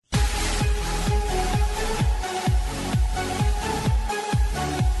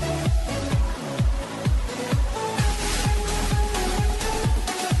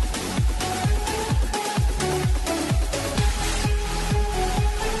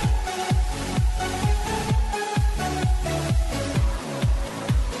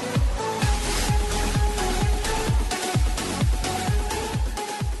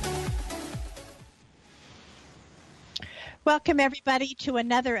Welcome, everybody, to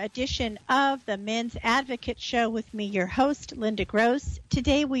another edition of the Men's Advocate Show with me, your host, Linda Gross.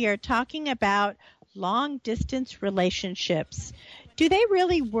 Today we are talking about long-distance relationships. Do they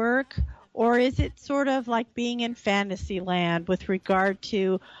really work, or is it sort of like being in fantasy land with regard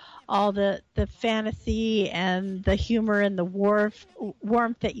to all the fantasy and the humor and the warmth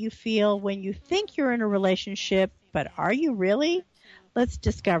that you feel when you think you're in a relationship, but are you really? Let's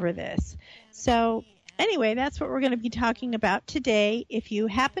discover this. So anyway, that's what we're going to be talking about today. If you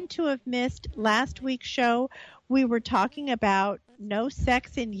happen to have missed last week's show, we were talking about no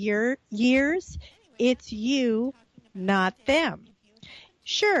sex in years. It's you, not them.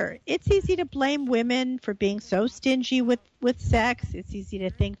 Sure, it's easy to blame women for being so stingy with sex. It's easy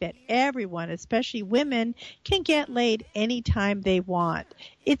to think that everyone, especially women, can get laid anytime they want.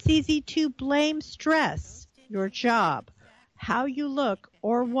 It's easy to blame stress, your job, how you look,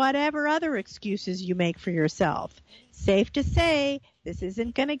 or whatever other excuses you make for yourself. Safe to say, this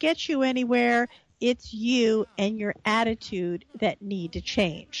isn't going to get you anywhere. It's you and your attitude that need to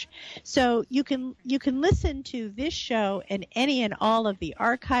change. So you can listen to this show and any and all of the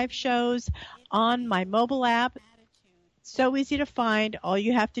archive shows on my mobile app. So easy to find. All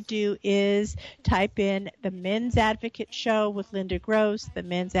you have to do is type in the Men's Advocate Show with Linda Gross, the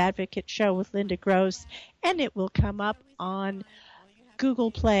Men's Advocate Show with Linda Gross, and it will come up on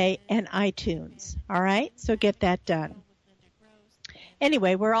Google Play and iTunes. All right? So get that done.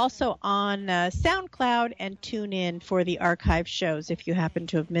 Anyway, we're also on SoundCloud and TuneIn for the archive shows if you happen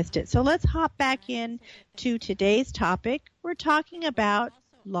to have missed it. So let's hop back in to today's topic. We're talking about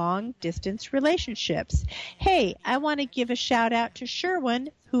long-distance relationships. Hey, I want to give a shout-out to Sherwin,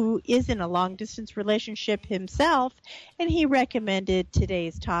 who is in a long-distance relationship himself, and he recommended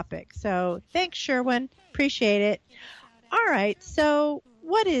today's topic. So thanks, Sherwin. Appreciate it. All right, so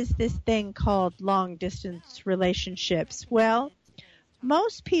what is this thing called long-distance relationships? Well,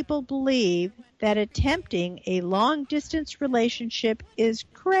 most people believe that attempting a long-distance relationship is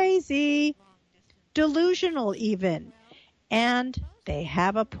crazy, delusional even, and they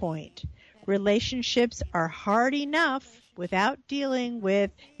have a point. Relationships are hard enough without dealing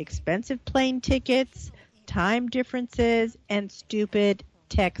with expensive plane tickets, time differences, and stupid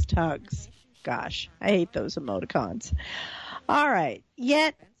text hugs. Gosh, I hate those emoticons. All right,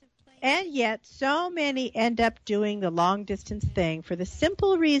 yet so many end up doing the long-distance thing for the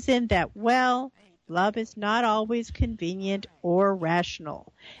simple reason that, well, love is not always convenient or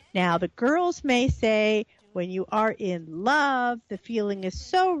rational. Now, the girls may say, when you are in love, the feeling is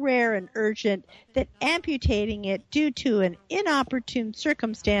so rare and urgent that amputating it due to an inopportune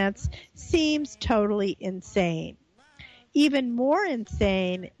circumstance seems totally insane. Even more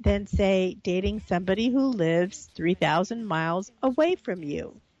insane than, say, dating somebody who lives 3,000 miles away from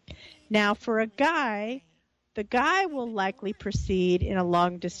you. Now, for a guy, the guy will likely proceed in a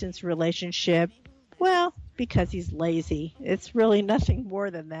long-distance relationship, well, because he's lazy. It's really nothing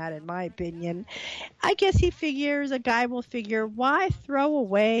more than that, in my opinion. I guess a guy will figure, why throw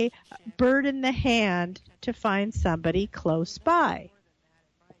away a bird in the hand to find somebody close by?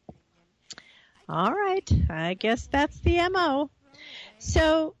 All right, I guess that's the MO.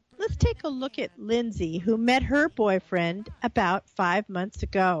 So let's take a look at Lindsay, who met her boyfriend about 5 months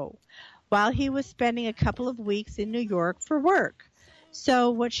ago while he was spending a couple of weeks in New York for work.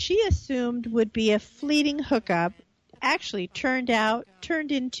 So what she assumed would be a fleeting hookup actually turned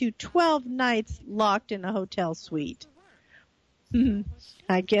into 12 nights locked in a hotel suite.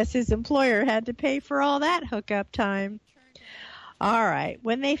 I guess his employer had to pay for all that hookup time. All right.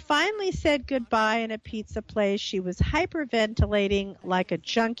 When they finally said goodbye in a pizza place, she was hyperventilating like a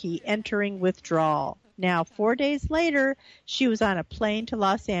junkie entering withdrawal. Now, 4 days later, she was on a plane to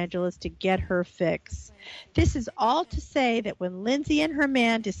Los Angeles to get her fix. This is all to say that when Lindsay and her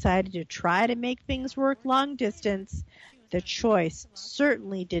man decided to try to make things work long distance, the choice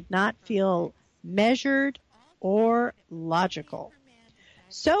certainly did not feel measured or logical.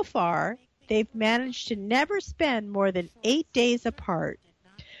 So far, they've managed to never spend more than 8 days apart,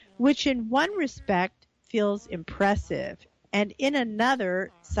 which in one respect feels impressive and in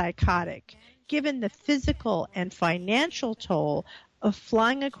another psychotic, given the physical and financial toll of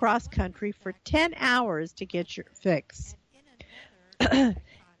flying across country for 10 hours to get your fix.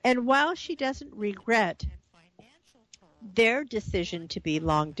 And while she doesn't regret their decision to be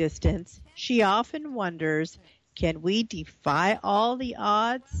long distance, she often wonders, can we defy all the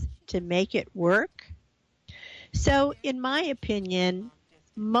odds to make it work? So, in my opinion,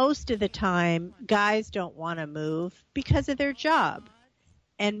 most of the time, guys don't want to move because of their job.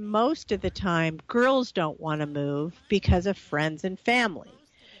 And most of the time, girls don't want to move because of friends and family.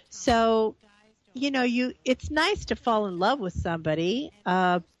 So it's nice to fall in love with somebody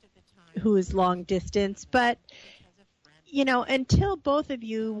who is long distance, but until both of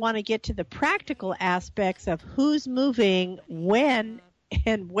you want to get to the practical aspects of who's moving, when,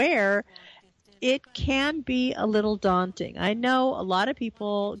 and where, it can be a little daunting. I know a lot of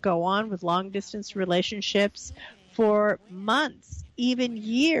people go on with long distance relationships for months, even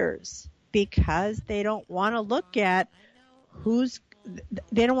years, because they don't want to look at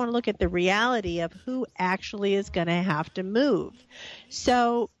the reality of who actually is going to have to move.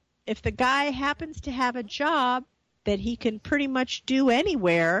 So if the guy happens to have a job that he can pretty much do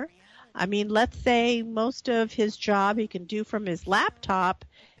anywhere, I mean, let's say most of his job he can do from his laptop,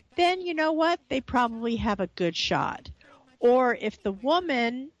 then you know what? They probably have a good shot. Or if the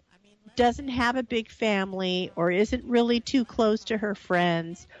woman doesn't have a big family or isn't really too close to her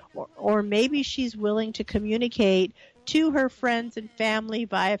friends, or maybe she's willing to communicate to her friends and family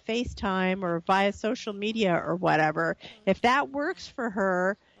via FaceTime or via social media or whatever, if that works for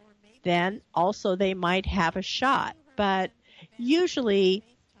her, then also they might have a shot. But usually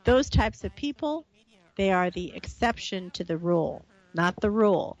those types of people, they are the exception to the rule, not the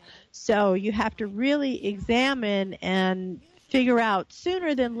rule. So you have to really examine and figure out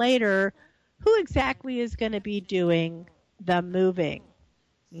sooner than later who exactly is going to be doing the moving.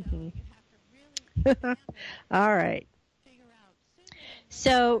 Mm-hmm. All right.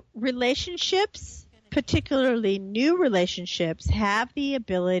 So relationships, particularly new relationships, have the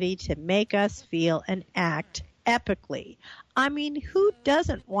ability to make us feel and act epically. I mean, who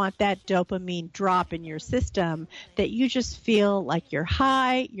doesn't want that dopamine drop in your system that you just feel like you're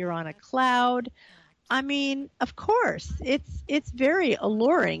high, you're on a cloud? I mean, of course, it's very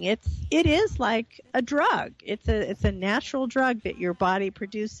alluring. It is like a drug. It's a natural drug that your body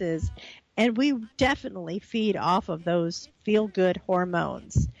produces, and we definitely feed off of those feel-good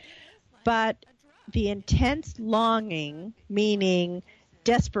hormones. But the intense longing, meaning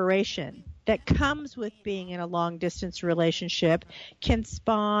desperation, that comes with being in a long-distance relationship can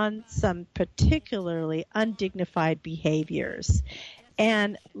spawn some particularly undignified behaviors.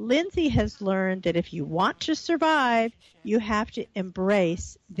 And Lindsay has learned that if you want to survive, you have to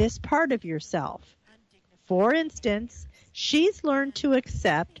embrace this part of yourself. For instance, she's learned to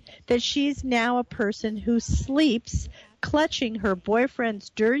accept that she's now a person who sleeps clutching her boyfriend's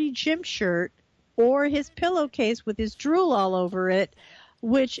dirty gym shirt or his pillowcase with his drool all over it,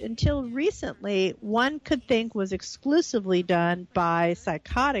 which until recently one could think was exclusively done by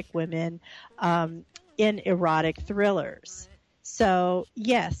psychotic women in erotic thrillers. So,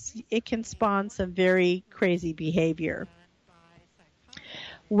 yes, it can spawn some very crazy behavior.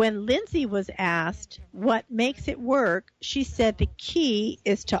 When Lindsay was asked what makes it work, she said the key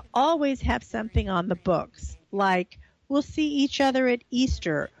is to always have something on the books, like we'll see each other at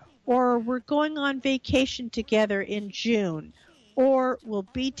Easter, or we're going on vacation together in June, or we'll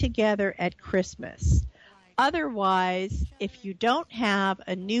be together at Christmas. Otherwise, if you don't have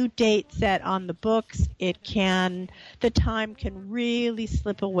a new date set on the books, the time can really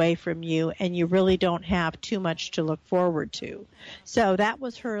slip away from you and you really don't have too much to look forward to. So that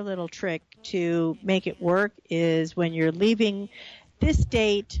was her little trick to make it work, is when you're leaving this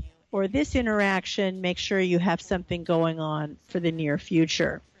date or this interaction, make sure you have something going on for the near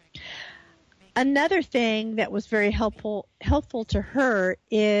future. Another thing that was very helpful to her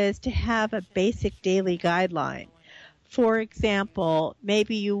is to have a basic daily guideline. For example,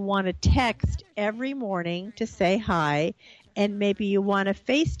 maybe you want to text every morning to say hi, and maybe you want to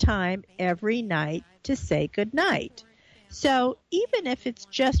FaceTime every night to say good night. So even if it's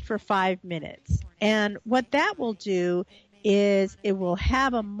just for 5 minutes, and what that will do is it will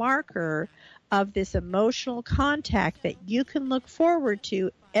have a marker of this emotional contact that you can look forward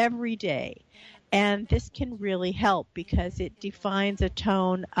to every day. And this can really help because it defines a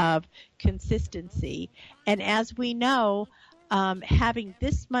tone of consistency. And as we know, having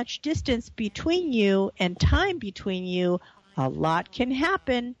this much distance between you and time between you, a lot can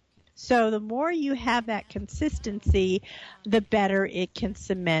happen. So the more you have that consistency, the better it can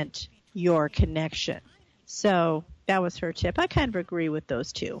cement your connection. So that was her tip. I kind of agree with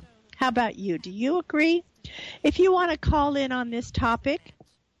those two. How about you? Do you agree? If you want to call in on this topic,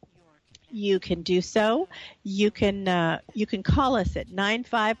 you can do so. You can call us at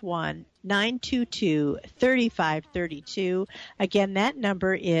 951-922-3532. Again, that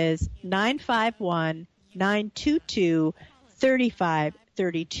number is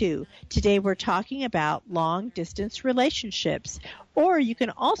 951-922-3532. Today we're talking about long distance relationships. Or you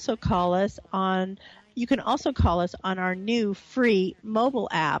can also call us on our new free mobile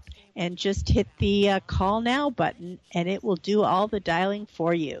app and just hit the call now button and it will do all the dialing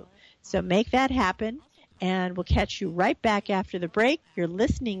for you. So make that happen, and we'll catch you right back after the break. You're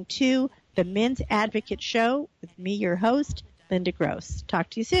listening to the Men's Advocate Show with me, your host, Linda Gross. Talk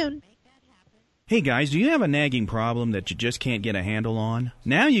to you soon. Hey guys, do you have a nagging problem that you just can't get a handle on?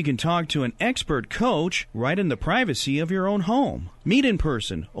 Now you can talk to an expert coach right in the privacy of your own home. Meet in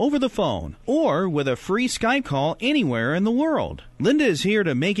person, over the phone, or with a free Skype call anywhere in the world. Linda is here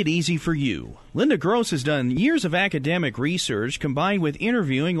to make it easy for you. Linda Gross has done years of academic research combined with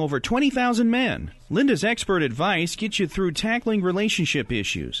interviewing over 20,000 men. Linda's expert advice gets you through tackling relationship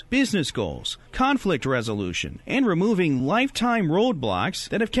issues, business goals, conflict resolution, and removing lifetime roadblocks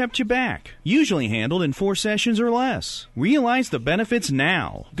that have kept you back. Usually handled in 4 sessions or less. Realize the benefits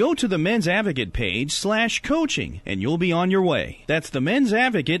now. Go to the Men's Advocate page /coaching and you'll be on your way. That's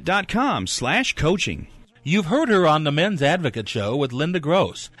themensadvocate.com/coaching. You've heard her on the Men's Advocate Show with Linda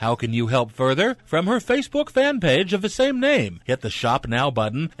Gross. How can you help further? From her Facebook fan page of the same name. Hit the Shop Now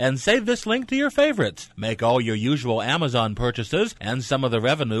button and save this link to your favorites. Make all your usual Amazon purchases, and some of the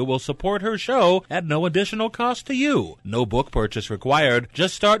revenue will support her show at no additional cost to you. No book purchase required.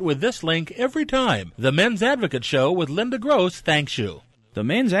 Just start with this link every time. The Men's Advocate Show with Linda Gross thanks you. The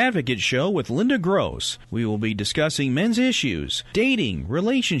Men's Advocate Show with Linda Gross. We will be discussing men's issues, dating,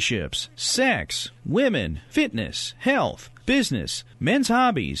 relationships, sex, women, fitness, health, business, men's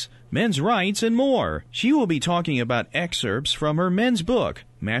hobbies, men's rights, and more. She will be talking about excerpts from her men's book,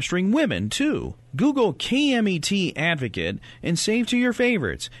 Mastering Women, too. Google KMET Advocate and save to your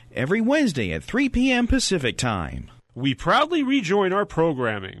favorites every Wednesday at 3 p.m. Pacific Time. We proudly rejoin our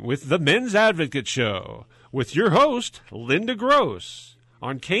programming with the Men's Advocate Show with your host, Linda Gross.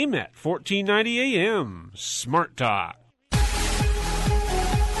 On KMET 1490 AM, Smart Talk.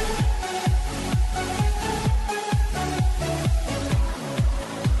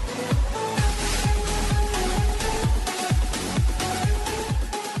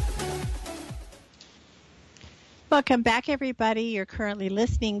 Welcome back, everybody. You're currently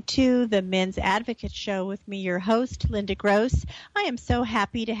listening to the Men's Advocate Show with me, your host, Linda Gross. I am so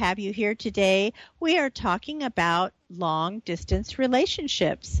happy to have you here today. We are talking about long-distance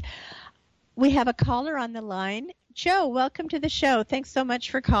relationships. We have a caller on the line. Joe, welcome to the show. Thanks so much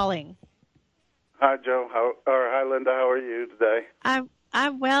for calling. Hi, Joe. Hi, Linda. How are you today? I'm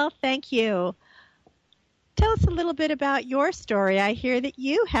well, thank you. Tell us a little bit about your story. I hear that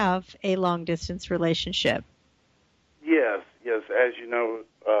you have a long-distance relationship. Yes. As you know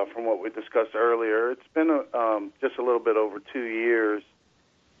from what we discussed earlier, it's been just a little bit over 2 years,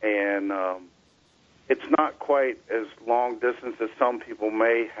 and it's not quite as long distance as some people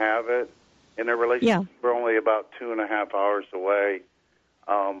may have it in their relationship. Yeah. We're only about 2.5 hours away.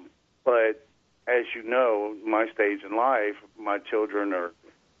 But as you know, my stage in life, my children are,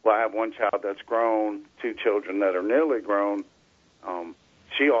 well, I have one child that's grown, 2 children that are nearly grown.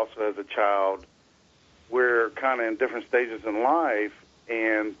 She also has a child. We're kind of in different stages in life,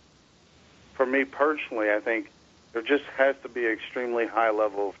 and for me personally, I think there just has to be an extremely high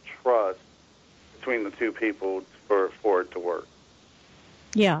level of trust between the 2 people for it to work.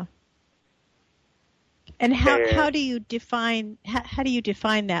 Yeah. And how do you define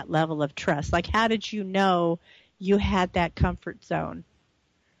that level of trust? Like, how did you know you had that comfort zone?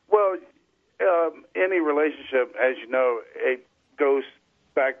 Well, any relationship, as you know, it goes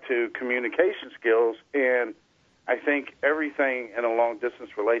back to communication skills, and I think everything in a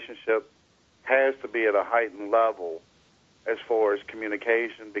long-distance relationship has to be at a heightened level as far as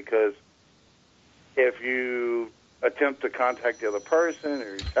communication, because if you attempt to contact the other person,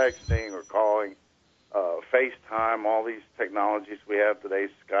 or you're texting or calling, FaceTime, all these technologies we have today,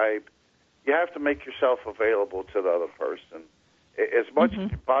 Skype, you have to make yourself available to the other person as much as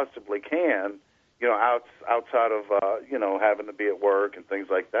you possibly can, outside of, having to be at work and things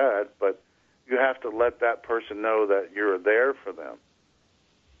like that. But you have to let that person know that you're there for them.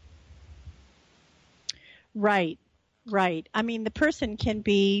 Right. I mean, the person can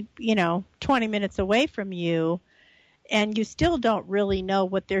be, 20 minutes away from you, and you still don't really know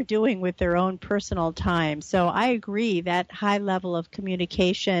what they're doing with their own personal time. So I agree that high level of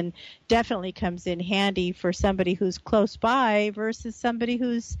communication definitely comes in handy for somebody who's close by versus somebody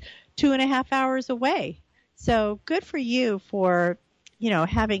who's 2.5 hours away. So good for you for,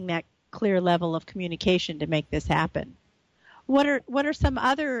 having that clear level of communication to make this happen. What are some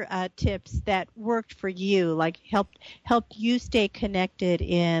other tips that worked for you, like helped you stay connected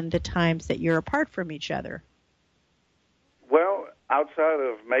in the times that you're apart from each other? Well, outside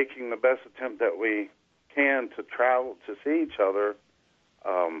of making the best attempt that we can to travel to see each other,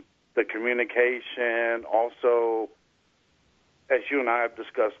 the communication, also, as you and I have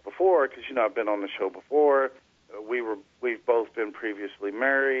discussed before, because I've been on the show before, we've both been previously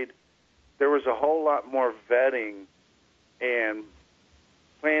married. there was a whole lot more vetting and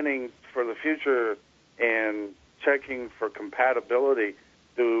planning for the future and checking for compatibility.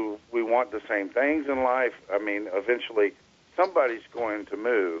 Do we want the same things in life? I mean, eventually somebody's going to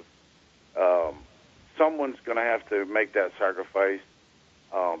move. Someone's going to have to make that sacrifice.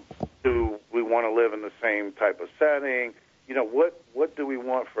 Do we want to live in the same type of setting? You know, what do we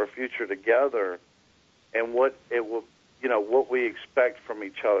want for a future together, and what it will, you know, what we expect from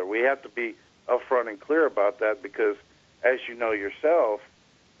each other. We have to be upfront and clear about that, because, as you know yourself,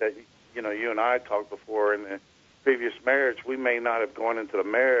 that, you know, you and I talked before in the previous marriage, we may not have gone into the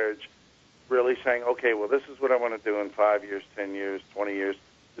marriage really saying, okay, well, this is what I want to do in 5 years, 10 years, 20 years.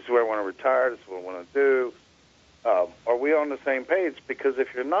 This is where I want to retire. This is what I want to do. Are we on the same page? Because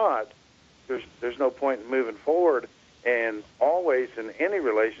if you're not, there's no point in moving forward. And always in any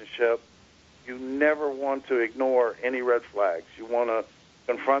relationship, you never want to ignore any red flags. You want to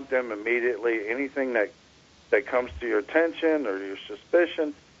confront them immediately. Anything that comes to your attention or your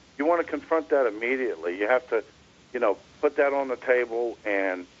suspicion, you want to confront that immediately. You have to, you know, put that on the table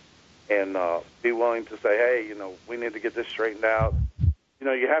and be willing to say, hey, you know, we need to get this straightened out. You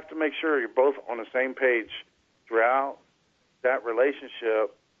know, you have to make sure you're both on the same page throughout that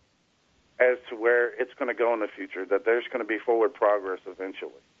relationship as to where it's going to go in the future, that there's going to be forward progress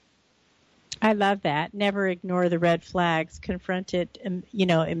eventually. I love that. Never ignore the red flags. Confront it, you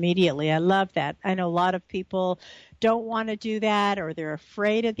know, immediately. I love that. I know a lot of people don't want to do that, or they're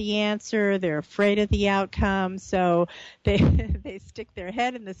afraid of the answer. They're afraid of the outcome. So they stick their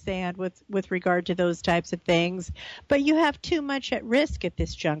head in the sand with regard to those types of things. But you have too much at risk at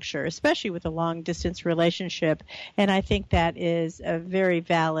this juncture, especially with a long-distance relationship. And I think that is a very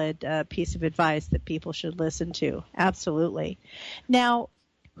valid piece of advice that people should listen to. Absolutely. Now,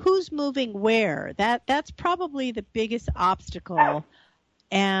 who's moving where? That's probably the biggest obstacle.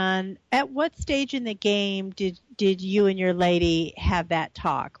 And at what stage in the game did you and your lady have that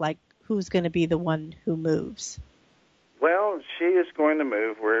talk? Like, who's going to be the one who moves? Well, she is going to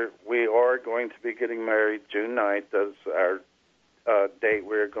move. We are going to be getting married June 9th. That's our date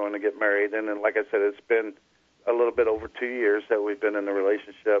we're going to get married. And then, like I said, it's been a little bit over 2 years that we've been in the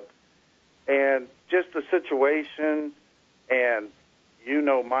relationship. And just the situation, and you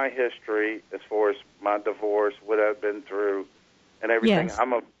know my history as far as my divorce, what I've been through, and everything. Yes.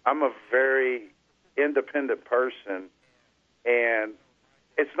 I'm a very independent person, and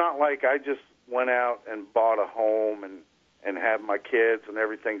it's not like I just went out and bought a home and have my kids and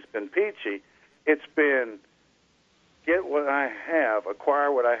everything's been peachy. It's been get what I have,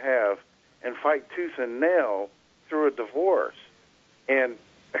 acquire what I have, and fight tooth and nail through a divorce. And,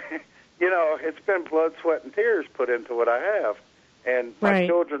 you know, it's been blood, sweat, and tears put into what I have. And my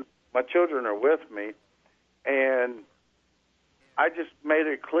children are with me, and I just made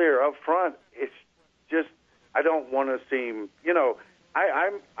it clear up front. It's just I don't want to seem, you know,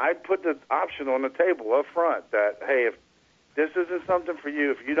 I put the option on the table up front that, hey, if this isn't something for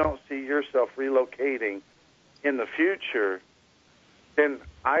you, if you don't see yourself relocating in the future, then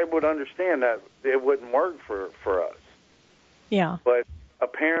I would understand that it wouldn't work for us. Yeah. But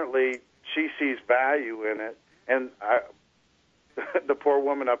apparently she sees value in it, and the poor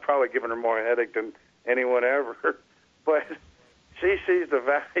woman, I've probably given her more headache than anyone ever, but she sees the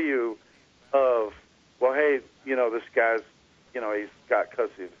value of, well, hey, you know, this guy's, you know, he's got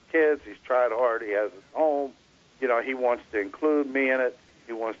custody of his kids, he's tried hard, he has his home, you know, he wants to include me in it,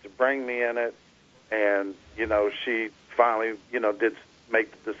 he wants to bring me in it, and, you know, she finally, you know, did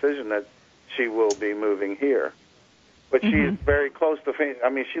make the decision that she will be moving here. But she's very close to family. I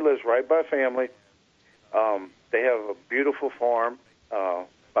mean, she lives right by family. They have a beautiful farm,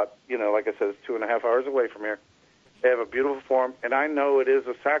 but, you know, like I said, it's 2.5 hours away from here. They have a beautiful farm, and I know it is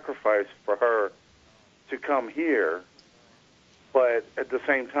a sacrifice for her to come here. But at the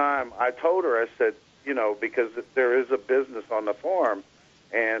same time, I told her, I said, you know, because there is a business on the farm,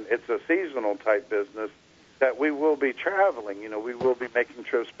 and it's a seasonal type business, that we will be traveling. You know, we will be making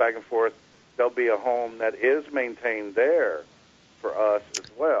trips back and forth. There'll be a home that is maintained there for us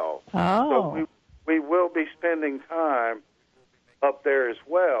as well. Oh. So we will be spending time up there as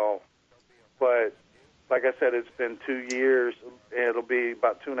well. But like I said, it's been 2 years. It'll be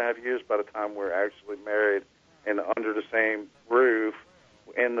about 2.5 years by the time we're actually married and under the same roof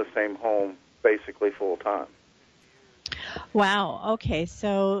in the same home, basically full time. Wow. Okay.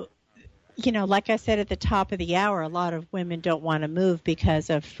 So, you know, like I said at the top of the hour, a lot of women don't want to move because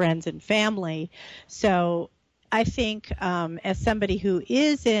of friends and family. So I think as somebody who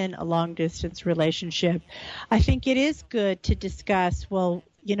is in a long-distance relationship, I think it is good to discuss, well,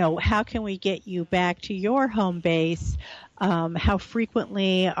 you know, how can we get you back to your home base how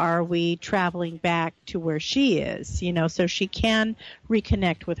frequently are we traveling back to where she is, so she can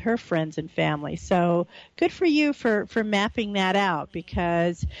reconnect with her friends and family. So good for you for mapping that out,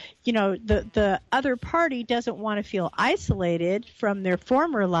 because, the other party doesn't want to feel isolated from their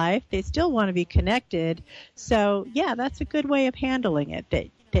former life. They still want to be connected. So, yeah, that's a good way of handling it,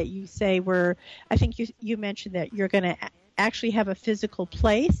 that you say I think you mentioned that you're going to actually have a physical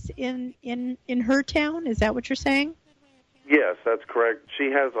place in her town. Is that what you're saying? Yes, that's correct.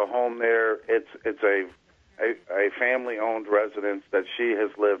 She has a home there. It's a family-owned residence that she has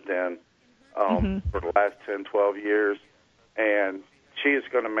lived in for the last 10, 12 years, and she is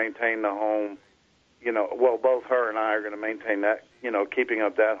going to maintain the home. Both her and I are going to maintain that, keeping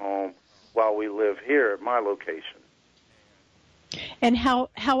up that home while we live here at my location. And how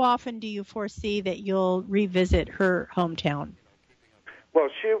often do you foresee that you'll revisit her hometown? Well,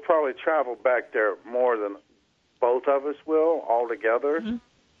 she'll probably travel back there more than both of us will all together. Mm-hmm.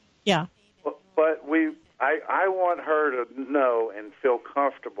 Yeah. But I want her to know and feel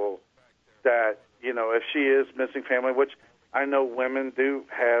comfortable that, if she is missing family, which I know women do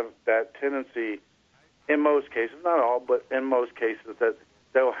have that tendency in most cases, not all, but in most cases, that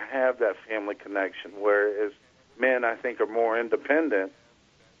they'll have that family connection, whereas men, I think, are more independent.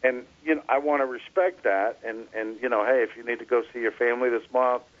 And, I want to respect that. And hey, if you need to go see your family this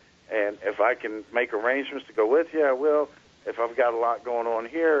month, and if I can make arrangements to go with you, I will. If I've got a lot going on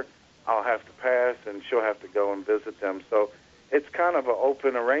here, I'll have to pass, and she'll have to go and visit them. So it's kind of an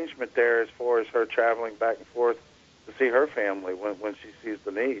open arrangement there as far as her traveling back and forth to see her family when she sees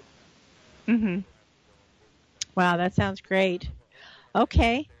the need. Mm-hmm. Wow, that sounds great.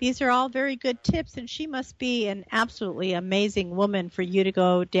 Okay, these are all very good tips, and she must be an absolutely amazing woman for you to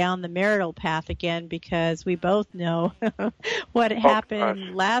go down the marital path again, because we both know what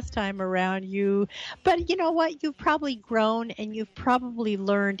happened last time around you. But you know what? You've probably grown, and you've probably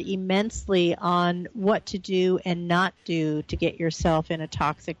learned immensely on what to do and not do to get yourself in a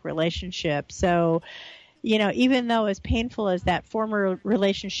toxic relationship. So, even though as painful as that former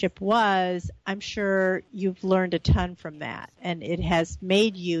relationship was, I'm sure you've learned a ton from that. And it has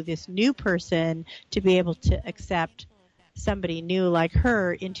made you this new person to be able to accept somebody new like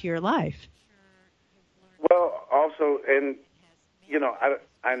her into your life. Well, also, and,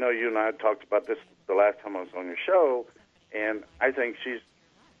 I know you and I talked about this the last time I was on your show, and I think she's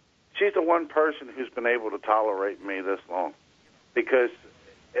the one person who's been able to tolerate me this long, because...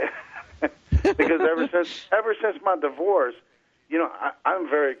 because ever since my divorce, I'm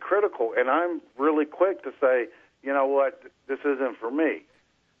very critical, and I'm really quick to say, you know what, this isn't for me.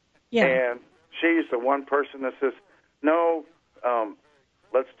 Yeah. And she's the one person that says, no,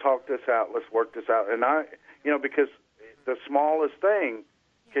 let's talk this out, let's work this out. And because the smallest thing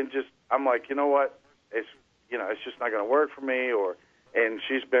can just, I'm like, you know what, it's just not going to work for me. And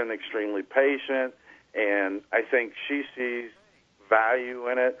she's been extremely patient, and I think she sees value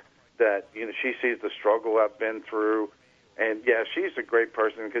in it. That she sees the struggle I've been through, and yeah, she's a great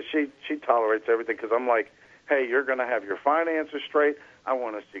person because she tolerates everything. Because I'm like, hey, you're going to have your finances straight. I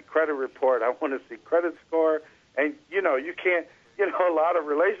want to see credit report. I want to see credit score. And you can't. A lot of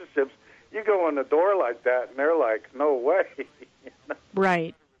relationships, you go in the door like that, and they're like, no way.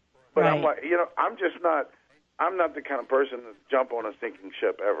 Right. But right. I'm like, I'm just not. I'm not the kind of person to jump on a sinking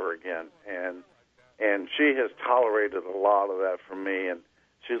ship ever again. And she has tolerated a lot of that from me. And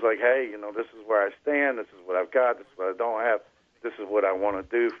she's like, hey, this is where I stand. This is what I've got. This is what I don't have. This is what I want to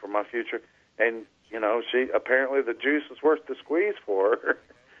do for my future. And, she apparently the juice is worth the squeeze for her.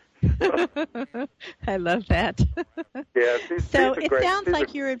 I love that. Yeah, so it sounds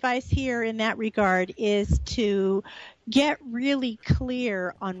like your advice here in that regard is to get really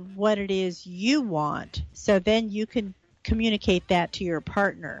clear on what it is you want, so then you can communicate that to your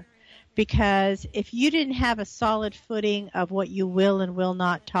partner. Because if you didn't have a solid footing of what you will and will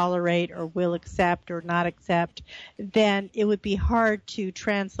not tolerate or will accept or not accept, then it would be hard to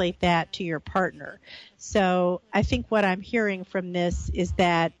translate that to your partner. So I think what I'm hearing from this is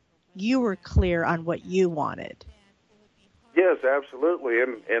that you were clear on what you wanted. Yes, absolutely.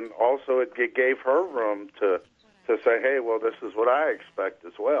 And also it gave her room to say, hey, well, this is what I expect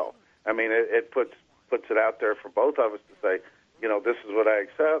as well. I mean, it puts it out there for both of us to say, this is what I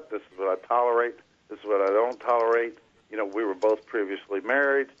accept, this is what I tolerate, this is what I don't tolerate. We were both previously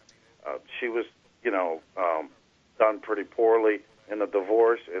married. She was, done pretty poorly in the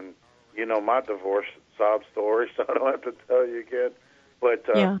divorce, and my divorce sob story, so I don't have to tell you again. But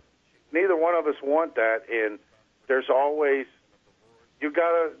neither one of us want that, and there's always, you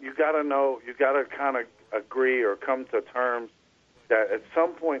gotta know, you gotta kind of agree or come to terms that at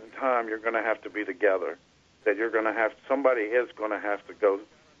some point in time you're going to have to be together. that you're going to have, somebody is going to have to go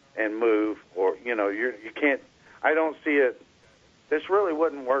and move, or, you can't, I don't see it. This really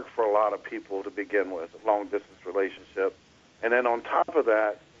wouldn't work for a lot of people to begin with, a long-distance relationship. And then on top of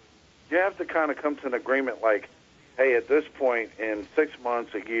that, you have to kind of come to an agreement like, hey, at this point, in 6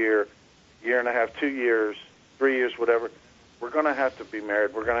 months, a year and a half, 2 years, 3 years, whatever, we're going to have to be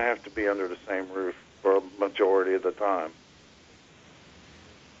married. We're going to have to be under the same roof for a majority of the time.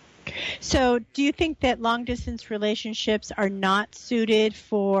 So do you think that long-distance relationships are not suited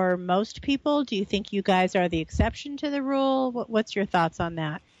for most people? Do you think you guys are the exception to the rule? What's your thoughts on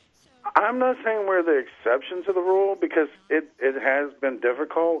that? I'm not saying we're the exception to the rule because it has been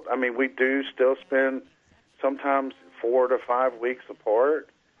difficult. I mean, we do still spend sometimes 4 to 5 weeks apart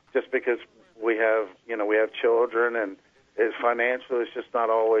just because we have children, and financially it's just not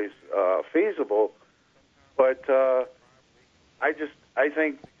always feasible. But I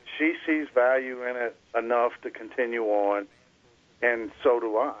think she sees value in it enough to continue on, and so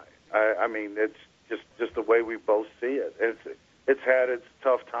do I. I mean, it's just the way we both see it. It's had its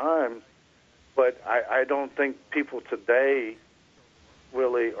tough times, but I don't think people today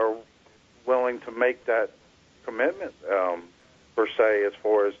really are willing to make that commitment, per se, as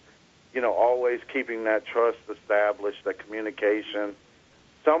far as, always keeping that trust established, that communication.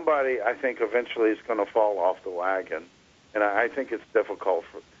 Somebody, I think, eventually is going to fall off the wagon, and I think it's difficult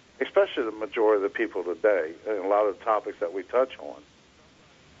for, especially the majority of the people today, and a lot of the topics that we touch on.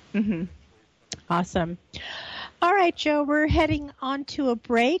 Mm-hmm. Awesome. All right, Joe, we're heading on to a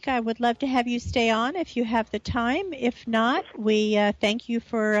break. I would love to have you stay on if you have the time. If not, we thank you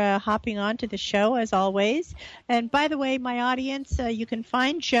for hopping on to the show, as always. And by the way, my audience, you can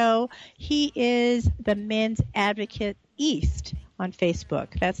find Joe. He is the Men's Advocate East on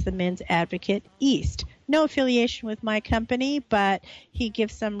Facebook. That's the Men's Advocate East. No affiliation with my company, but he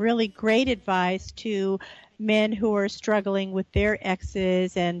gives some really great advice to men who are struggling with their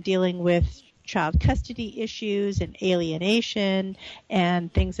exes and dealing with child custody issues and alienation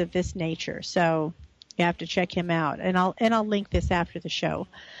and things of this nature. So you have to check him out, and I'll link this after the show.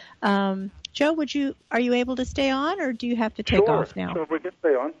 Joe, are you able to stay on, or do you have to take off now? Sure, we can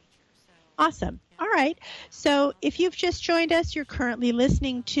stay on. Awesome. All right. So if you've just joined us, you're currently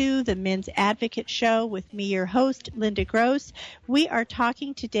listening to the Men's Advocate Show with me, your host, Linda Gross. We are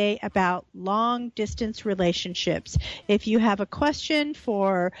talking today about long-distance relationships. If you have a question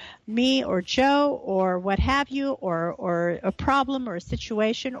for me or Joe or what have you, or a problem or a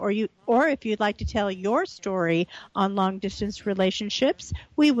situation, or if you'd like to tell your story on long-distance relationships,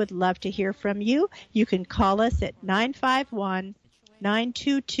 we would love to hear from you. You can call us at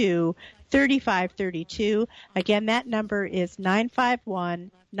 951-922-3532. Again, that number is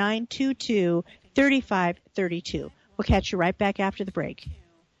 951-922-3532. We'll catch you right back after the break.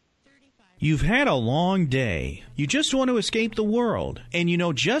 You've had a long day. You just want to escape the world, and you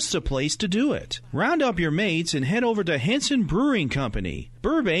know just the place to do it. Round up your mates and head over to Henson Brewing Company,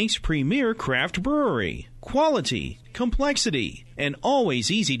 Burbank's premier craft brewery. Quality, complexity, and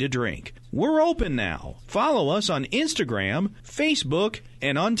always easy to drink. We're open now. Follow us on Instagram, Facebook,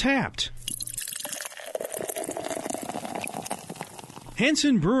 and Untapped.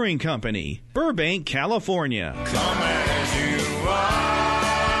 Henson Brewing Company, Burbank, California. Come as you are.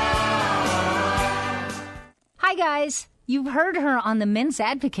 Hi, guys. You've heard her on the Men's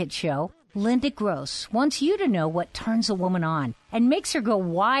Advocate Show. Linda Gross wants you to know what turns a woman on and makes her go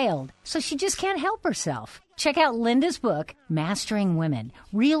wild so she just can't help herself. Check out Linda's book, Mastering Women,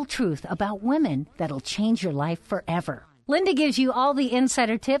 Real Truth About Women That'll Change Your Life Forever. Linda gives you all the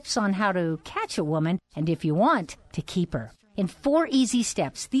insider tips on how to catch a woman and, if you want, to keep her. In 4 easy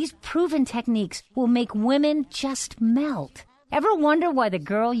steps, these proven techniques will make women just melt. Ever wonder why the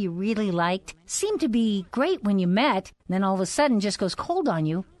girl you really liked seemed to be great when you met, then all of a sudden just goes cold on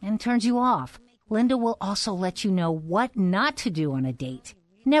you and turns you off? Linda will also let you know what not to do on a date.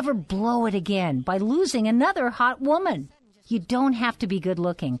 Never blow it again by losing another hot woman. You don't have to be good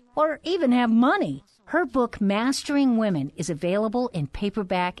looking or even have money. Her book, Mastering Women, is available in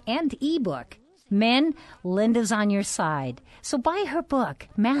paperback and ebook. Men, Linda's on your side. So buy her book,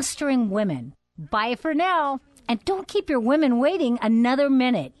 Mastering Women. Bye for now. And don't keep your women waiting another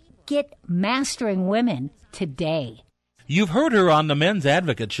minute. Get Mastering Women today. You've heard her on the Men's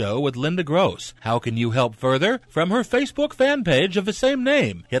Advocate Show with Linda Gross. How can you help further? From her Facebook fan page of the same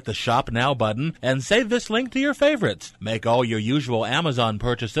name. Hit the Shop Now button and save this link to your favorites. Make all your usual Amazon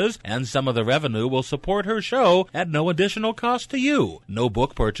purchases, and some of the revenue will support her show at no additional cost to you. No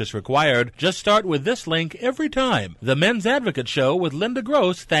book purchase required. Just start with this link every time. The Men's Advocate Show with Linda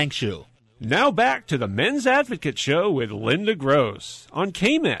Gross thanks you. Now back to the Men's Advocate Show with Linda Gross on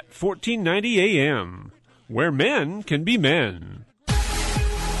KMET 1490 AM. where men can be men.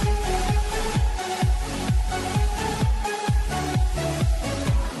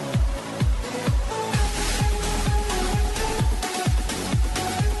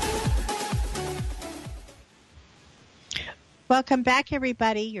 Welcome back,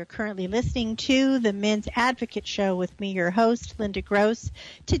 everybody. You're currently listening to the Men's Advocate Show with me, your host, Linda Gross.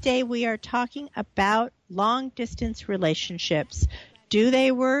 Today we are talking about long-distance relationships. Do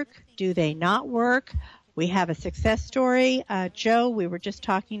they work? Do they not work? We have a success story. Joe, we were just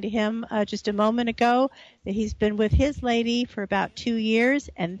talking to him just a moment ago that he's been with his lady for about 2 years,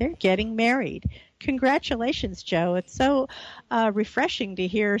 and they're getting married. Congratulations, Joe. It's so refreshing to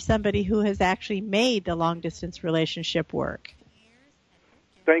hear somebody who has actually made the long-distance relationship work.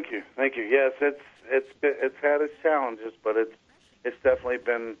 Thank you. Yes, it's had its challenges, but it's definitely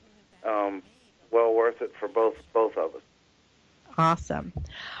been well worth it for both of us. Awesome.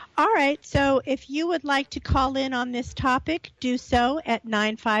 All right, so if you would like to call in on this topic, do so at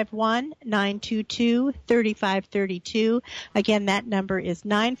 951-922-3532. Again, that number is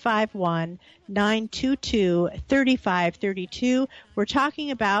 951-922-3532. We're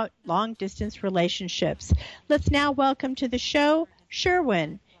talking about long-distance relationships. Let's now welcome to the show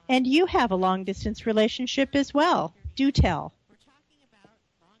Sherwin, and you have a long-distance relationship as well. Do tell.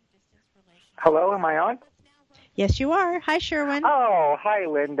 Hello, am I on? Yes, you are. Hi, Sherwin. Oh, hi,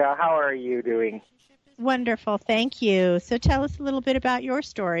 Linda. How are you doing? Wonderful, thank you. So tell us a little bit about your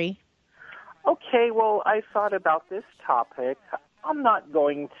story. Okay, well, I thought about this topic. I'm not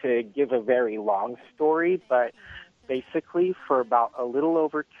going to give a very long story, but basically for about a little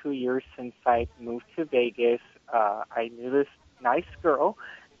over 2 years since I moved to Vegas, I knew this nice girl,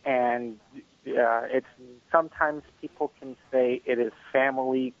 and it's sometimes people can say it is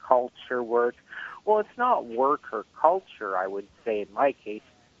family, culture, work. Well, it's not work or culture, I would say in my case,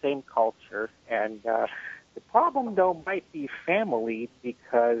 same culture. And the problem, though, might be family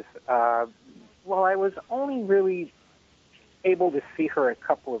because, I was only really able to see her a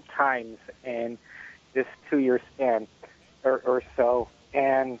couple of times in this 2-year span or so.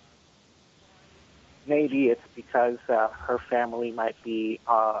 And maybe it's because her family might be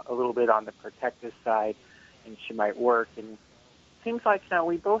a little bit on the protective side, and she might work. And it seems like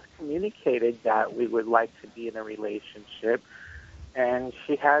we both communicated that we would like to be in a relationship, and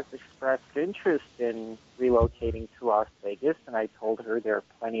she has expressed interest in relocating to Las Vegas, and I told her there are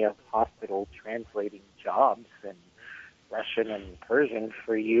plenty of hospital translating jobs in Russian and Persian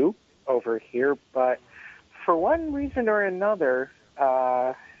for you over here. But for one reason or another,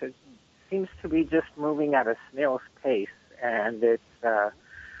 it seems to be just moving at a snail's pace, and it's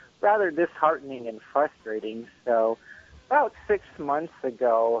rather disheartening and frustrating. So about 6 months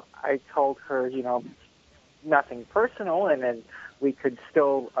ago, I told her, nothing personal, and then we could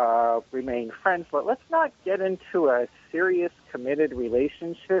still remain friends, but let's not get into a serious, committed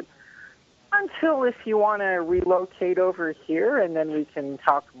relationship until if you want to relocate over here, and then we can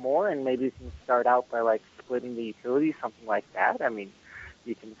talk more, and maybe we can start out by, splitting the utilities, something like that. I mean,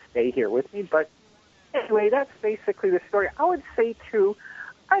 you can stay here with me. But anyway, that's basically the story. I would say, too,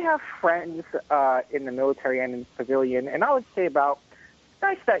 I have friends in the military and in civilian, and I would say it's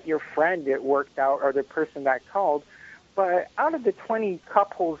nice that your friend, it worked out, or the person that called, but out of the 20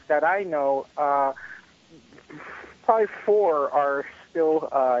 couples that I know, probably 4 are still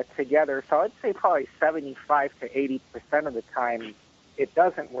together. So I'd say probably 75 to 80% of the time it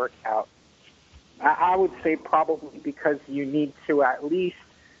doesn't work out. I would say probably because you need to at least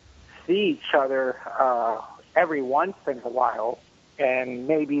see each other every once in a while, and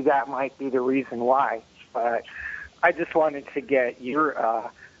maybe that might be the reason why. But I just wanted to get your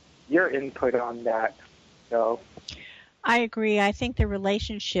input on that. So I agree. I think the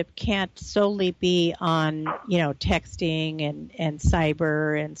relationship can't solely be on, texting and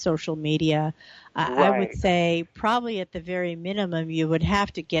cyber and social media. Right. I would say probably at the very minimum, you would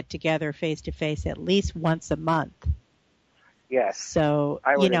have to get together face to face at least once a month. Yes. So,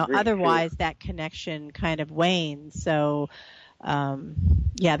 I would agree otherwise too. that connection kind of wanes. So,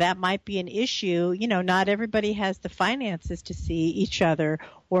 that might be an issue. Not everybody has the finances to see each other,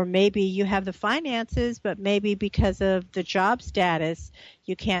 or maybe you have the finances, but maybe because of the job status,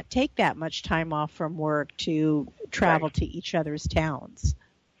 you can't take that much time off from work to travel to each other's towns.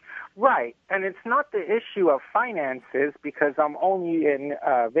 Right, and it's not the issue of finances because I'm only in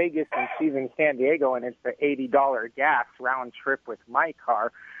Vegas and she's in San Diego, and it's the $80 gas round trip with my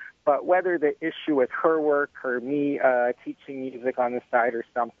car. But whether the issue with her work or me teaching music on the side or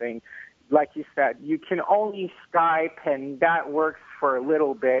something, like you said, you can only Skype, and that works for a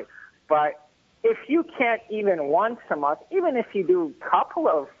little bit. But if you can't even once a month, even if you do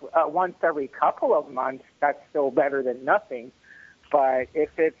once every couple of months, that's still better than nothing. But if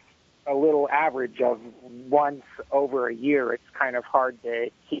it's a little average of once over a year, it's kind of hard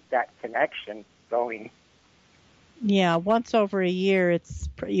to keep that connection going. Yeah, once over a year,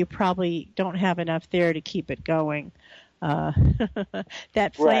 you probably don't have enough there to keep it going.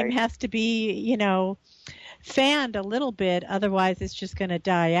 That flame has to be, fanned a little bit, otherwise it's just going to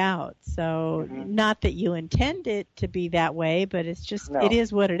die out. So not that you intend it to be that way, but it's just, it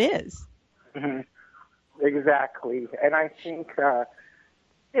is what it is. Exactly. And I think,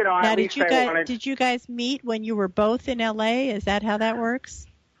 now, did you guys meet when you were both in LA? Is that how that works?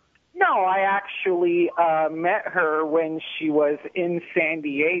 No, I actually met her when she was in San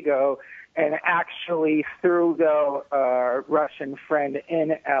Diego, and actually through the Russian friend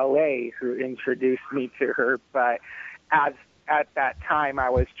in L.A. who introduced me to her. But at that time, I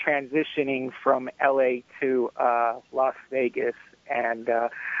was transitioning from L.A. to Las Vegas, and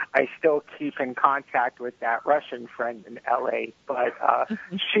I still keep in contact with that Russian friend in L.A. But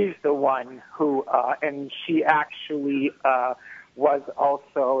she's the one who, and she actually was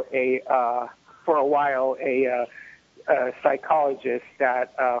also for a while, a psychologist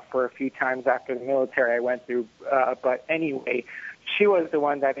that for a few times after the military I went through. But anyway, she was the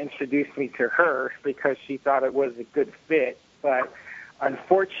one that introduced me to her because she thought it was a good fit. But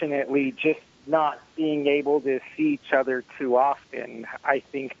unfortunately, just not being able to see each other too often, I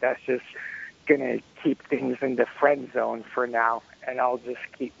think that's just going to keep things in the friend zone for now, and I'll just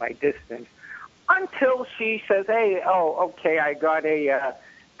keep my distance until she says, hey, okay, I got a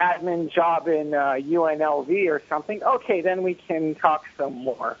admin job in UNLV or something. Okay, then we can talk some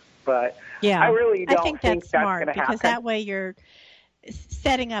more. But I really don't think that's smart, going to because that way you're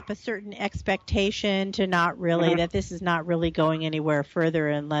setting up a certain expectation to not really, that this is not really going anywhere further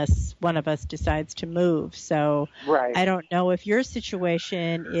unless one of us decides to move. So I don't know if your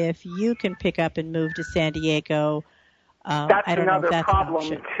situation, if you can pick up and move to San Diego. That's I don't know another if that's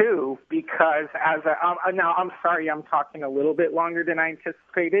problem too, because now I'm sorry I'm talking a little bit longer than I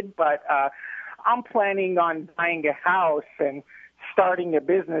anticipated, but I'm planning on buying a house and starting a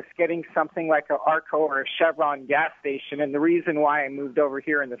business, getting something like an Arco or a Chevron gas station. And the reason why I moved over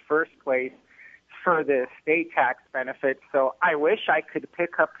here in the first place for the state tax benefits. So I wish I could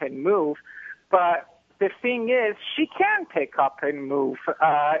pick up and move, but the thing is, she can pick up and move.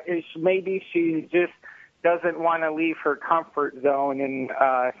 Maybe she just doesn't want to leave her comfort zone in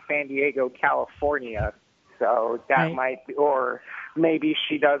San Diego, California. So that might be, or maybe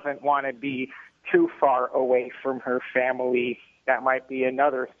she doesn't want to be too far away from her family. That might be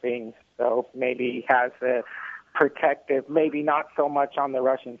another thing. So maybe has a protective, maybe not so much on the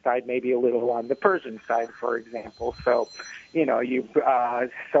Russian side, maybe a little on the Persian side, for example. So,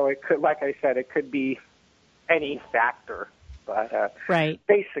 so it could, like I said, it could be any factor. But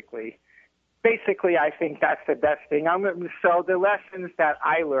Basically, I think that's the best thing. So the lessons that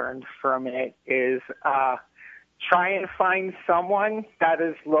I learned from it is try and find someone that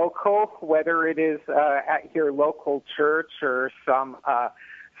is local, whether it is at your local church or some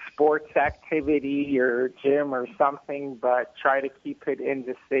sports activity or gym or something, but try to keep it in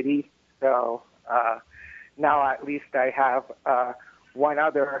the city. So now at least I have one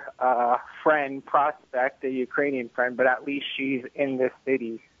other friend, prospect, a Ukrainian friend, but at least she's in the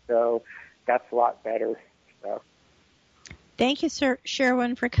city. So that's a lot better. So. Thank you, Sir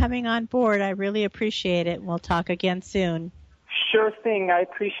Sherwin, for coming on board. I really appreciate it. We'll talk again soon. Sure thing. I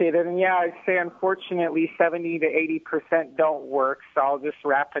appreciate it. And yeah, I'd say unfortunately 70 to 80% don't work, so I'll just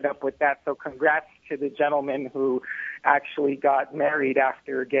wrap it up with that. So congrats to the gentleman who actually got married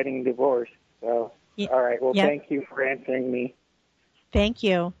after getting divorced. So, all right. Well, thank you for answering me. Thank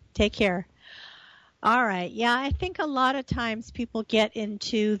you. Take care. All right. Yeah, I think a lot of times people get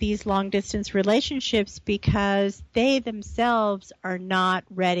into these long-distance relationships because they themselves are not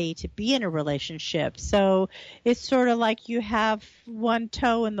ready to be in a relationship. So it's sort of like you have one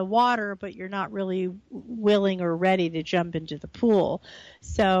toe in the water, but you're not really willing or ready to jump into the pool.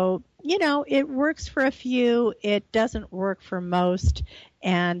 So, it works for a few. It doesn't work for most.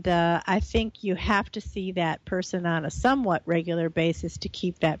 And I think you have to see that person on a somewhat regular basis to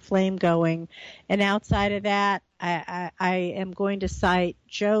keep that flame going. And outside of that, I am going to cite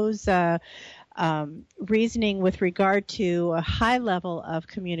Joe's reasoning with regard to a high level of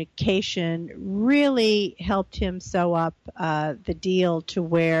communication really helped him sew up the deal to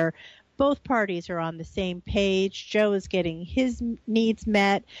where both parties are on the same page. Joe is getting his needs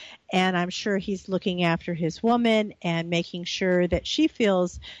met, and I'm sure he's looking after his woman and making sure that she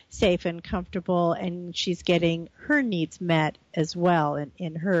feels safe and comfortable, and she's getting her needs met as well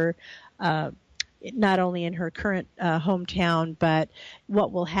in her not only in her current hometown, but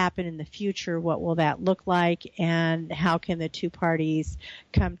what will happen in the future, what will that look like, and how can the two parties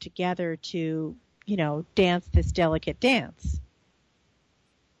come together to, dance this delicate dance.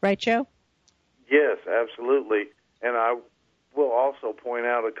 Right, Joe? Yes, absolutely. And I will also point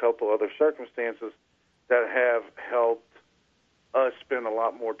out a couple other circumstances that have helped us spend a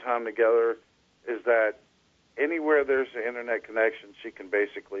lot more time together, is that anywhere there's an internet connection, she can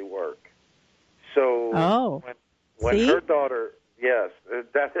basically work. So when her daughter, yes,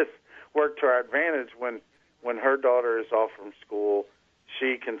 that has worked to our advantage. When her daughter is off from school,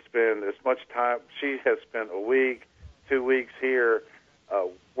 she can spend as much time. She has spent a week, 2 weeks here,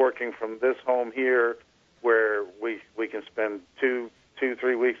 working from this home here, where we can spend 3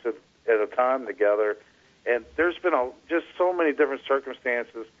 weeks at a time together. And there's been just so many different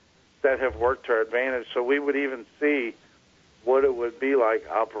circumstances that have worked to our advantage. So we would even see what it would be like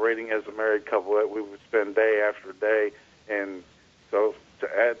operating as a married couple, that we would spend day after day. And so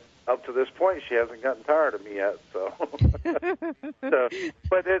up to this point, she hasn't gotten tired of me yet. So,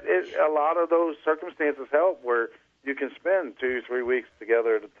 but a lot of those circumstances help, where you can spend 2-3 weeks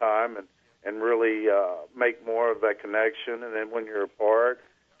together at a time and really make more of that connection. And then when you're apart,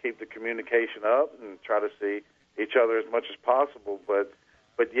 keep the communication up and try to see each other as much as possible. But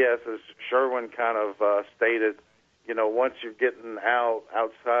yes, as Sherwin kind of stated, once you're getting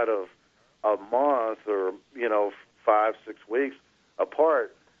outside of a month or 5-6 weeks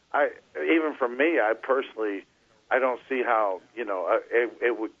apart, even for me, I personally, I don't see how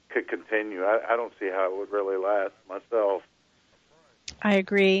it could continue. I don't see how it would really last myself. I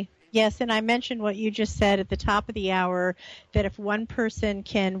agree. Yes, and I mentioned what you just said at the top of the hour, that if one person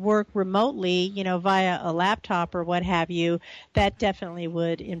can work remotely, via a laptop or what have you, that definitely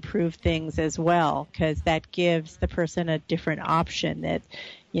would improve things as well, because that gives the person a different option, that,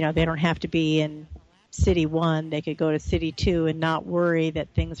 they don't have to be in City 1. They could go to City 2 and not worry that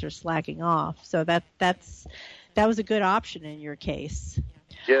things are slacking off. So that was a good option in your case.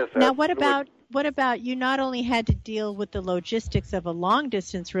 Yes. Now, what about you not only had to deal with the logistics of a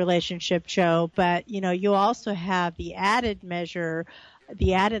long-distance relationship, Joe, but, you also have the added layer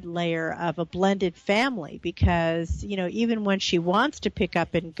of a blended family, because, even when she wants to pick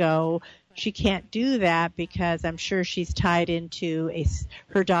up and go, she can't do that because I'm sure she's tied into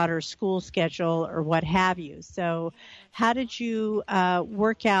her daughter's school schedule or what have you. So how did you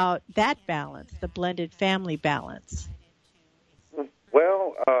work out that balance, the blended family balance?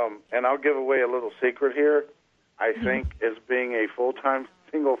 Well, and I'll give away a little secret here. I think as being a full-time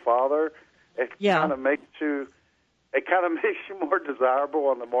single father, it kind of makes you more desirable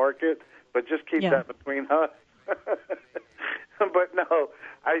on the market. But just keep that between us. But no,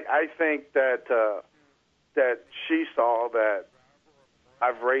 I think that she saw that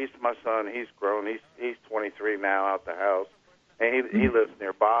I've raised my son. He's grown. He's 23 now, out the house, and he lives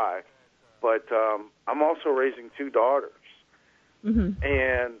nearby. But I'm also raising 2 daughters. Mm-hmm.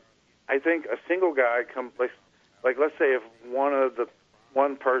 And I think a single guy like let's say if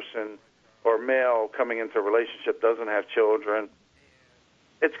one person or male coming into a relationship doesn't have children,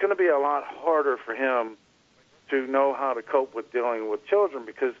 it's going to be a lot harder for him to know how to cope with dealing with children,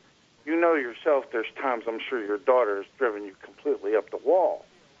 because yourself, there's times I'm sure your daughter has driven you completely up the wall.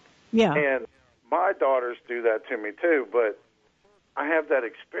 Yeah. And my daughters do that to me too, but I have that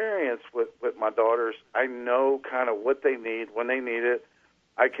experience with my daughters. I know kind of what they need when they need it.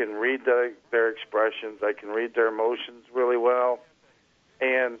 I can read their expressions. I can read their emotions really well.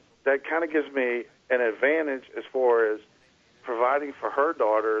 And that kind of gives me an advantage as far as providing for her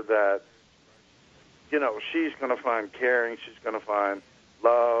daughter that, she's going to find caring, she's going to find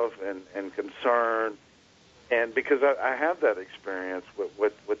love and concern. And because I have that experience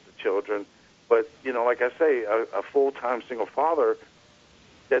with the children. But, like I say, a full-time single father,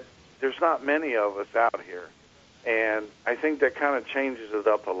 that there's not many of us out here. And I think that kind of changes it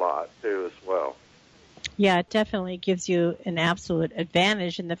up a lot, too, as well. Yeah, it definitely gives you an absolute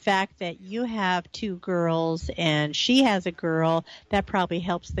advantage. And the fact that you have 2 girls and she has a girl, that probably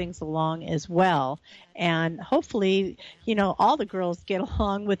helps things along as well. And hopefully, all the girls get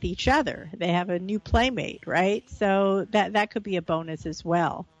along with each other. They have a new playmate, right? So that could be a bonus as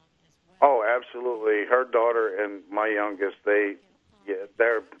well. Oh, absolutely. Her daughter and my youngest,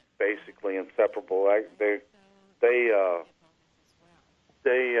 they're basically inseparable. They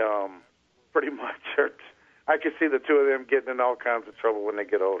pretty much are. I can see the 2 of them getting in all kinds of trouble when they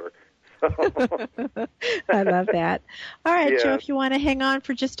get older. I love that. All right, Joe, if you want to hang on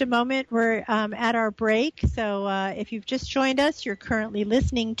for just a moment, we're at our break. So if you've just joined us, you're currently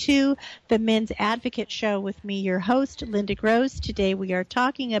listening to the Men's Advocate Show with me, your host, Linda Gross. Today we are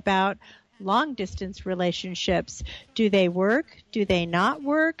talking about long-distance relationships. Do they work? Do they not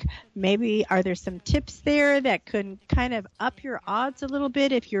work? Maybe are there some tips there that could kind of up your odds a little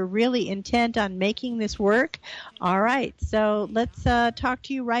bit if you're really intent on making this work? All right, so let's talk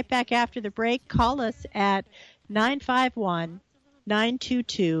to you right back after the break. Call us at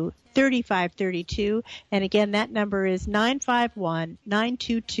 951-922-3532. And again, that number is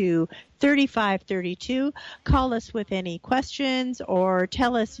 951-922-3532. Call us with any questions or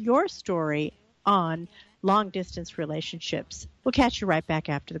tell us your story on long-distance relationships. We'll catch you right back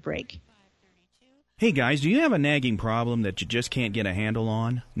after the break. Hey guys, do you have a nagging problem that you just can't get a handle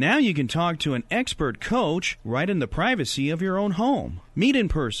on? Now you can talk to an expert coach right in the privacy of your own home. Meet in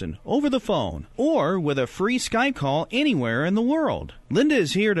person, over the phone, or with a free Skype call anywhere in the world. Linda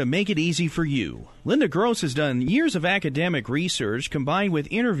is here to make it easy for you. Linda Gross has done years of academic research combined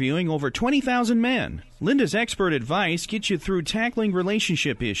with interviewing over 20,000 men. Linda's expert advice gets you through tackling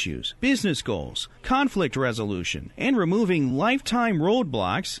relationship issues, business goals, conflict resolution, and removing lifetime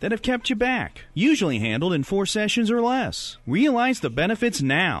roadblocks that have kept you back. Usually handled in 4 sessions or less. Realize the benefits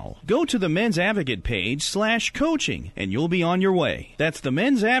now. Go to the Men's Advocate page /coaching and you'll be on your way. That's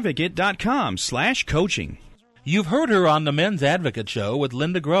themensadvocate.com/coaching. You've heard her on the Men's Advocate Show with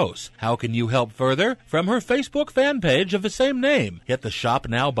Linda Gross. How can you help further? From her Facebook fan page of the same name. Hit the Shop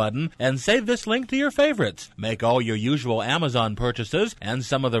Now button and save this link to your favorites. Make all your usual Amazon purchases, and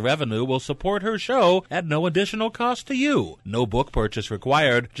some of the revenue will support her show at no additional cost to you. No book purchase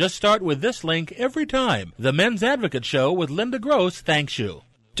required. Just start with this link every time. The Men's Advocate Show with Linda Gross thanks you.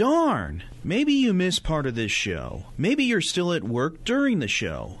 Darn! Maybe you missed part of this show. Maybe you're still at work during the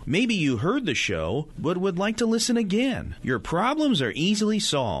show. Maybe you heard the show but would like to listen again. Your problems are easily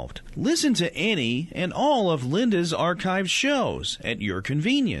solved. Listen to any and all of Linda's archived shows at your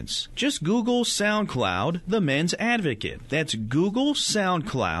convenience. Just Google SoundCloud, The Men's Advocate. That's Google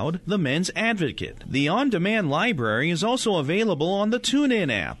SoundCloud, The Men's Advocate. The on-demand library is also available on the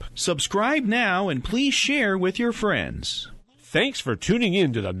TuneIn app. Subscribe now and please share with your friends. Thanks for tuning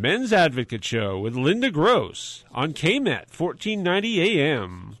in to the Men's Advocate Show with Linda Gross on KMET 1490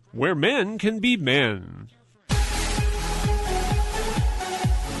 AM, where men can be men.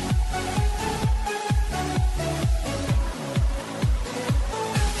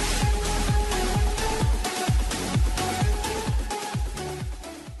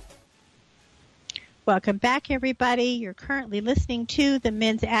 Welcome back, everybody. You're currently listening to the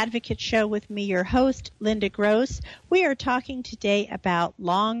Men's Advocate Show with me, your host, Linda Gross. We are talking today about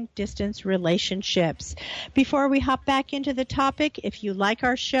long-distance relationships. Before we hop back into the topic, if you like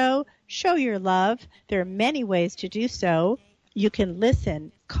our show, show your love. There are many ways to do so. You can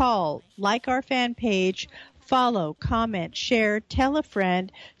listen, call, like our fan page, follow, comment, share, tell a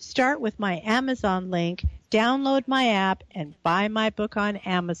friend, start with my Amazon link, download my app, and buy my book on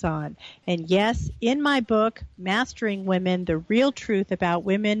Amazon. And yes, in my book, Mastering Women, The Real Truth About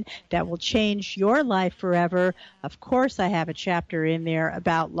Women That Will Change Your Life Forever, of course I have a chapter in there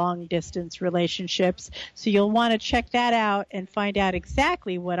about long-distance relationships. So you'll want to check that out and find out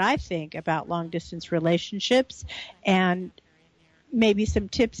exactly what I think about long-distance relationships, and maybe some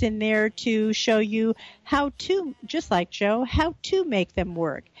tips in there to show you how to, just like Joe, how to make them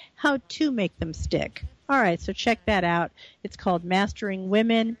work, how to make them stick. All right, so check that out. It's called Mastering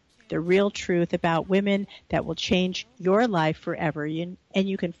Women, The Real Truth About Women That Will Change Your Life Forever. And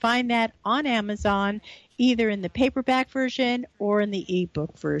you can find that on Amazon, either in the paperback version or in the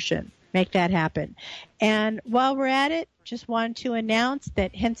ebook version. Make that happen. And while we're at it, just wanted to announce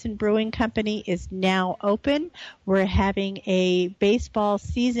that Henson Brewing Company is now open. We're having a baseball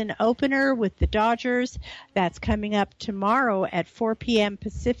season opener with the Dodgers. That's coming up tomorrow at 4 p.m.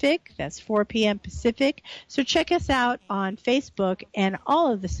 Pacific. That's 4 p.m. Pacific. So check us out on Facebook and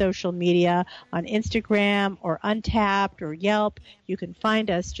all of the social media on Instagram or Untapped or Yelp. You can find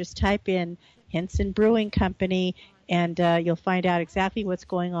us. Just type in Henson Brewing Company, and you'll find out exactly what's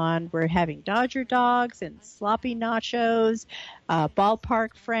going on. We're having Dodger dogs and sloppy nachos,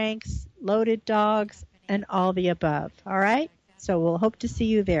 ballpark franks, loaded dogs, and all the above. All right? So we'll hope to see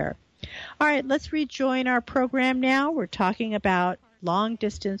you there. All right, let's rejoin our program now. We're talking about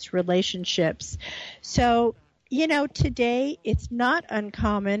long-distance relationships. So, you know, today it's not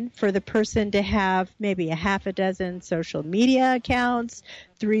uncommon for the person to have maybe a half a dozen social media accounts,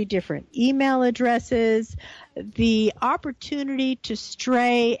 3 different email addresses. The opportunity to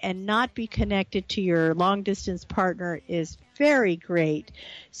stray and not be connected to your long-distance partner is very great.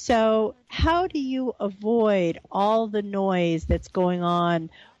 So how do you avoid all the noise that's going on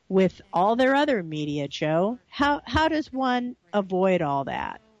with all their other media, Joe? How does one avoid all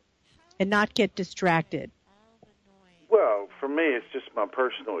that and not get distracted? Well, for me, it's just my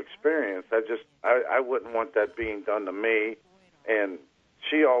personal experience. I wouldn't want that being done to me, and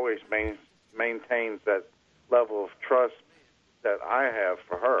she always maintains that level of trust that I have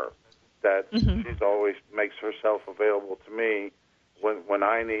for her, that she's always makes herself available to me when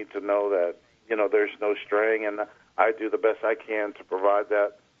I need to know that, there's no straying, and I do the best I can to provide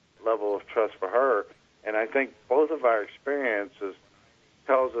that level of trust for her. And I think both of our experiences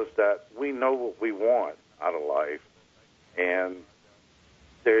tells us that we know what we want out of life, and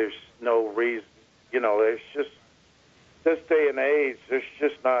there's no reason, there's just, this day and age, there's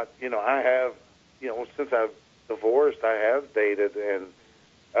just not, I have, since I've divorced, I have dated, and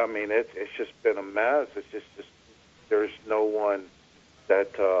I mean, it's just been a mess. It's just there's no one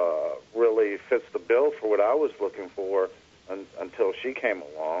that really fits the bill for what I was looking for until she came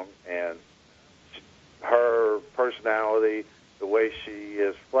along, and her personality, the way she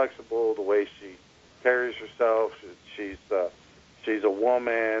is flexible, the way she carries herself, she's a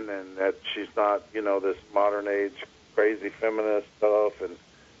woman, and that she's not, this modern age crazy feminist stuff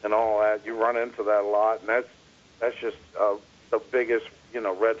and all that. You run into that a lot, and that's just the biggest,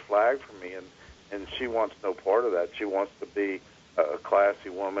 red flag for me. And she wants no part of that. She wants to be a classy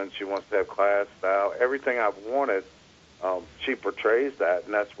woman. She wants to have class, style. Everything I've wanted, she portrays that,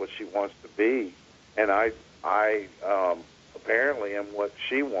 and that's what she wants to be. And I apparently am what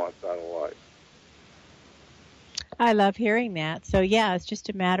she wants out of life. I love hearing that. So, yeah, it's just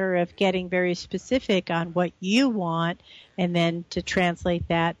a matter of getting very specific on what you want and then to translate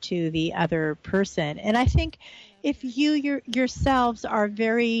that to the other person. And I think if you yourselves are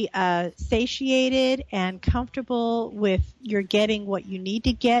very satiated and comfortable with you're getting what you need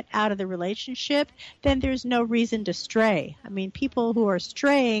to get out of the relationship, then there's no reason to stray. I mean, people who are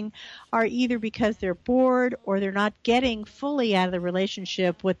straying are either because they're bored or they're not getting fully out of the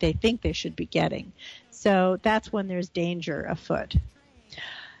relationship what they think they should be getting. So that's when there's danger afoot.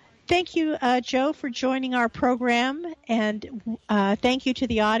 Thank you, Joe, for joining our program, and thank you to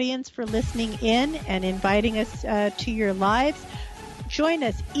the audience for listening in and inviting us to your lives. Join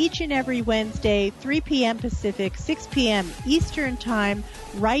us each and every Wednesday, 3 p.m. Pacific, 6 p.m. Eastern Time,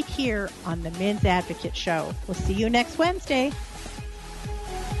 right here on the Men's Advocate Show. We'll see you next Wednesday.